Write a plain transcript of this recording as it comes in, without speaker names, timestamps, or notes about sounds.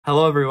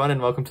Hello everyone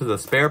and welcome to the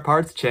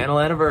SpareParts channel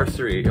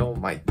anniversary. Oh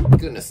my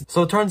goodness.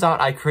 So it turns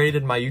out I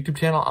created my YouTube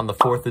channel on the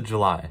 4th of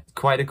July.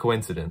 Quite a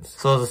coincidence.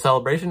 So as a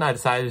celebration, I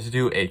decided to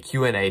do a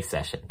Q&A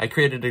session. I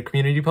created a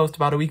community post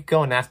about a week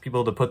ago and asked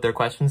people to put their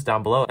questions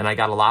down below, and I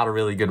got a lot of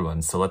really good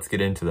ones, so let's get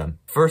into them.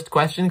 First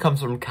question comes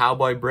from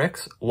Cowboy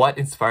Bricks. What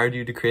inspired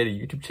you to create a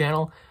YouTube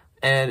channel?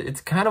 And it's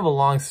kind of a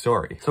long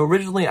story. So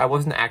originally I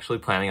wasn't actually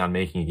planning on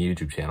making a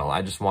YouTube channel.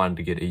 I just wanted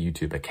to get a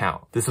YouTube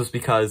account. This was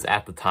because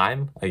at the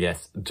time, I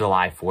guess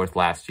July 4th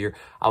last year,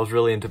 I was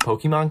really into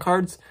Pokemon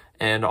cards.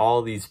 And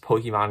all these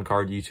Pokemon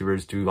card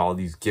YouTubers do all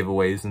these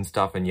giveaways and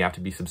stuff, and you have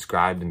to be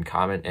subscribed and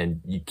comment,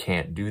 and you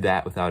can't do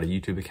that without a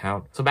YouTube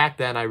account. So back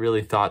then, I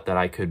really thought that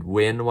I could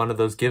win one of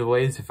those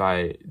giveaways if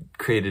I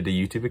created a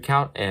YouTube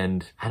account,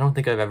 and I don't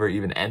think I've ever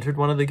even entered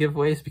one of the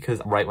giveaways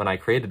because right when I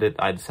created it,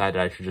 I decided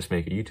I should just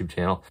make a YouTube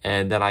channel,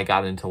 and then I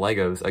got into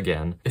Legos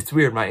again. It's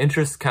weird, my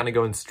interests kind of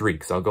go in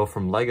streaks. I'll go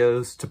from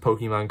Legos to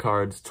Pokemon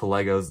cards to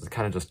Legos. It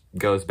kind of just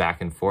goes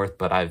back and forth,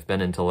 but I've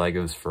been into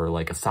Legos for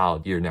like a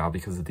solid year now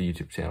because of the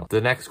YouTube channel. The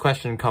next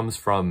question comes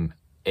from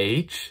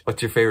H.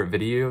 What's your favorite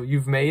video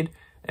you've made?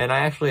 And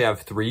I actually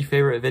have 3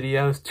 favorite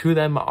videos. 2 of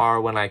them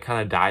are when I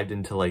kind of dived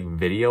into like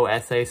video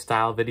essay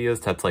style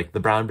videos. That's like the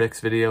Brown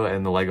Bricks video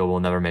and the Lego will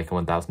never make a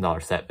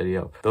 $1,000 set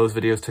video. Those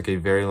videos took a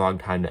very long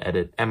time to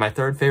edit. And my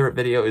 3rd favorite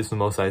video is the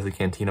Mos Eisley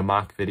Cantina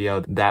mock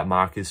video. That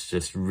mock is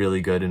just really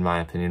good in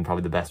my opinion,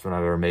 probably the best one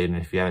I've ever made.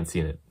 And if you haven't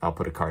seen it, I'll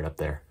put a card up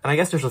there. And I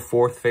guess there's a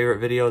 4th favorite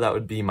video. That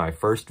would be my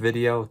first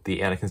video, the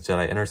Anakin's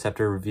Jedi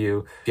Interceptor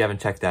review. If you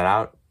haven't checked that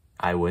out,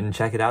 I wouldn't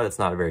check it out. It's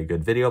not a very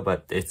good video,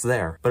 but it's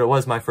there. But it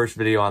was my first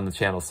video on the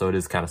channel, so it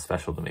is kind of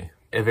special to me.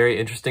 A very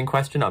interesting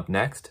question up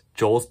next.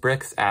 Joel's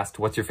Bricks asked,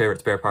 what's your favorite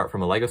spare part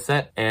from a Lego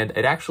set? And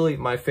it actually,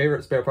 my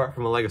favorite spare part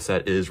from a Lego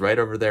set is right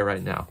over there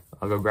right now.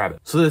 I'll go grab it.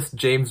 So this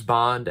James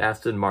Bond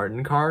Aston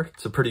Martin car,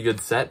 it's a pretty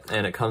good set,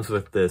 and it comes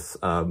with this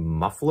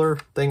muffler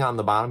thing on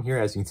the bottom here.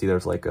 As you can see,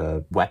 there's like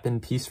a weapon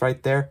piece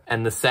right there.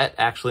 And the set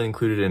actually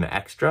included an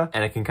extra,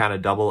 and it can kind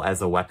of double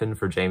as a weapon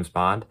for James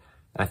Bond.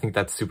 And I think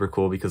that's super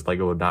cool because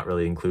Lego would not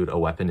really include a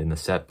weapon in the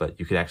set, but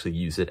you could actually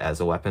use it as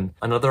a weapon.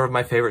 Another of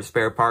my favorite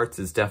spare parts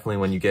is definitely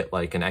when you get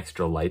like an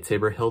extra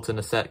lightsaber hilt in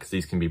a set, because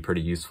these can be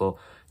pretty useful.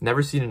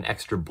 Never seen an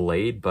extra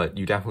blade, but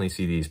you definitely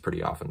see these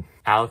pretty often.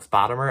 Alex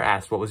Bottomer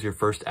asked, what was your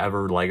first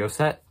ever Lego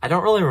set? I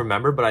don't really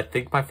remember, but I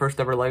think my first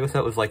ever Lego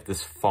set was like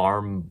this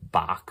farm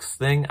box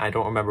thing. I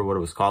don't remember what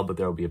it was called, but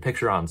there will be a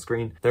picture on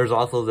screen. There's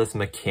also this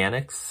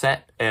mechanics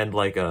set and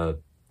like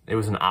it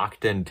was an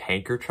Octon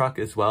tanker truck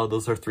as well.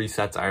 Those are 3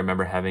 sets I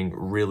remember having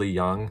really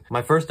young.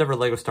 My first ever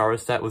Lego Star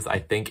Wars set was, I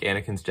think,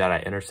 Anakin's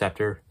Jedi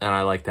Interceptor, and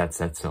I like that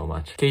set so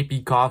much.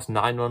 KP Cost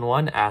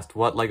 911 asked,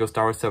 what Lego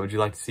Star Wars set would you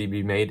like to see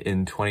be made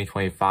in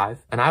 2025?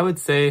 And I would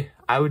say,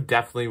 I would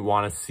definitely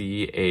want to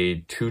see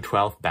a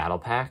 2/12 battle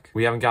pack.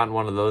 We haven't gotten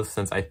one of those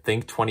since I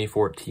think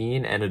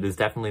 2014, and it is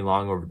definitely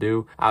long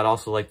overdue. I'd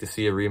also like to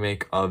see a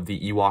remake of the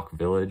Ewok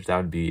Village. That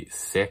would be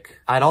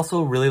sick. I'd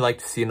also really like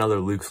to see another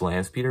Luke's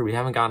Landspeeder. We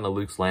haven't gotten a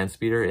Luke's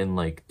Landspeeder in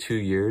like 2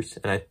 years,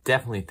 and I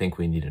definitely think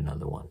we need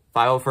another one.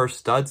 501st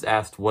Studs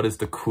asked, what is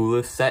the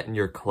coolest set in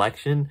your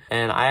collection?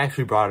 And I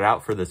actually brought it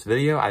out for this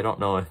video. I don't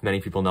know if many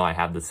people know I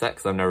have this set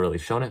because I've never really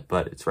shown it,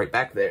 but it's right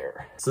back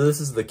there. So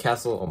this is the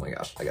Kessel. Oh my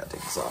gosh, I gotta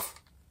take this off.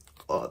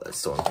 Oh, that's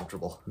so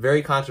uncomfortable.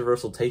 Very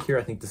controversial take here.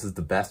 I think this is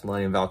the best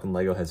Millennium Falcon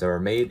Lego has ever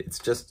made. It's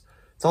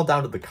all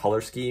down to the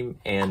color scheme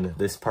and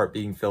this part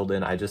being filled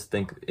in. I just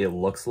think it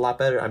looks a lot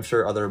better. I'm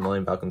sure other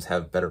Millennium Falcons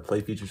have better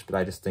play features, but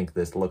I just think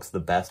this looks the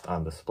best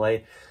on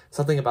display.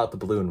 Something about the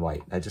blue and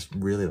white. I just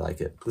really like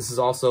it. This is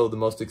also the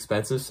most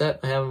expensive set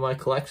I have in my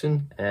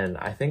collection, and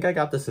I think I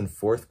got this in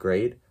 4th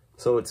grade.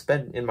 So it's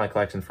been in my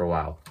collection for a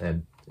while,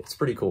 and it's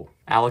pretty cool.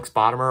 Alex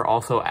Bottomer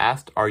also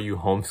asked, are you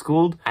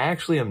homeschooled? I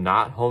actually am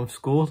not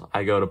homeschooled.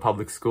 I go to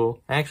public school.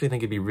 I actually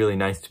think it'd be really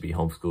nice to be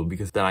homeschooled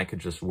because then I could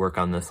just work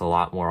on this a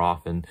lot more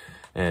often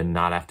and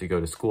not have to go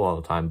to school all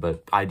the time,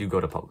 but I do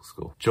go to public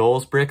school.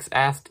 Joel's Bricks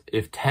asked,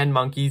 if 10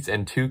 monkeys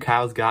and 2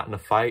 cows got in a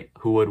fight,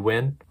 who would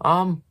win?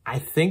 I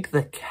think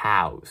the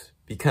cows,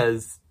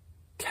 because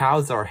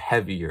cows are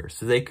heavier,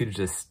 so they could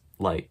just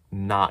like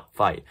not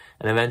fight.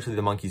 And eventually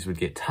the monkeys would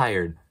get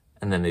tired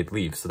and then they'd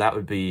leave. So that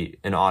would be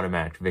an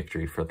automatic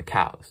victory for the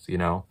cows, you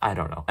know? I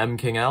don't know. M.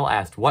 King L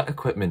asked, what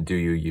equipment do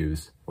you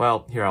use?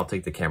 Well, here, I'll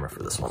take the camera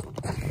for this one.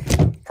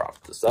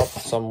 Prop this up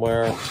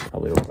somewhere,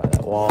 probably over by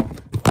that wall.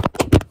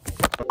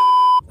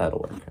 That'll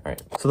work, all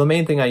right. So the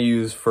main thing I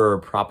use for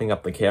propping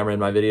up the camera in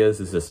my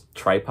videos is this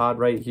tripod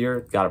right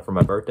here. Got it for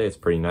my birthday, it's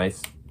pretty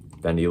nice.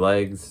 Bendy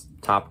legs,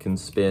 top can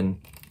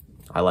spin.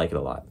 I like it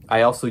a lot.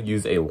 I also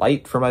use a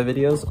light for my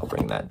videos. I'll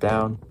bring that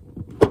down.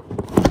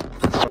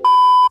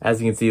 As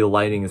you can see, the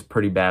lighting is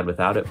pretty bad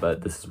without it,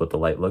 but this is what the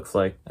light looks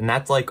like. And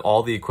that's like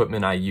all the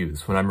equipment I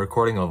use. When I'm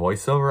recording a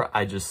voiceover,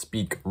 I just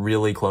speak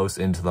really close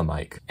into the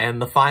mic.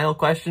 And the final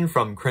question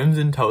from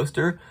Crimson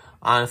Toaster,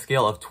 on a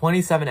scale of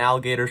 27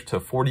 alligators to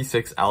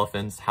 46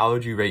 elephants, how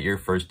would you rate your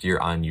first year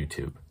on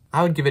YouTube?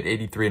 I would give it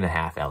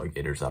 83.5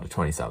 alligators out of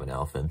 27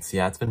 elephants.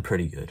 Yeah, it's been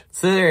pretty good.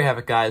 So there you have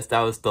it, guys.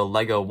 That was the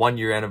LEGO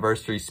 1-year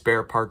anniversary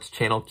spare parts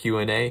channel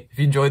Q&A. If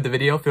you enjoyed the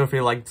video, feel free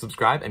to like and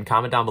subscribe and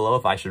comment down below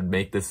if I should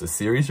make this a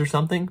series or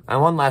something.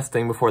 And one last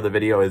thing before the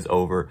video is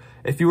over.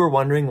 If you were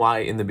wondering why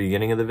in the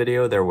beginning of the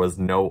video there was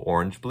no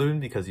orange balloon,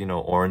 because you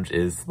know orange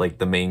is like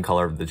the main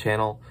color of the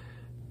channel,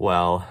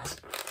 well,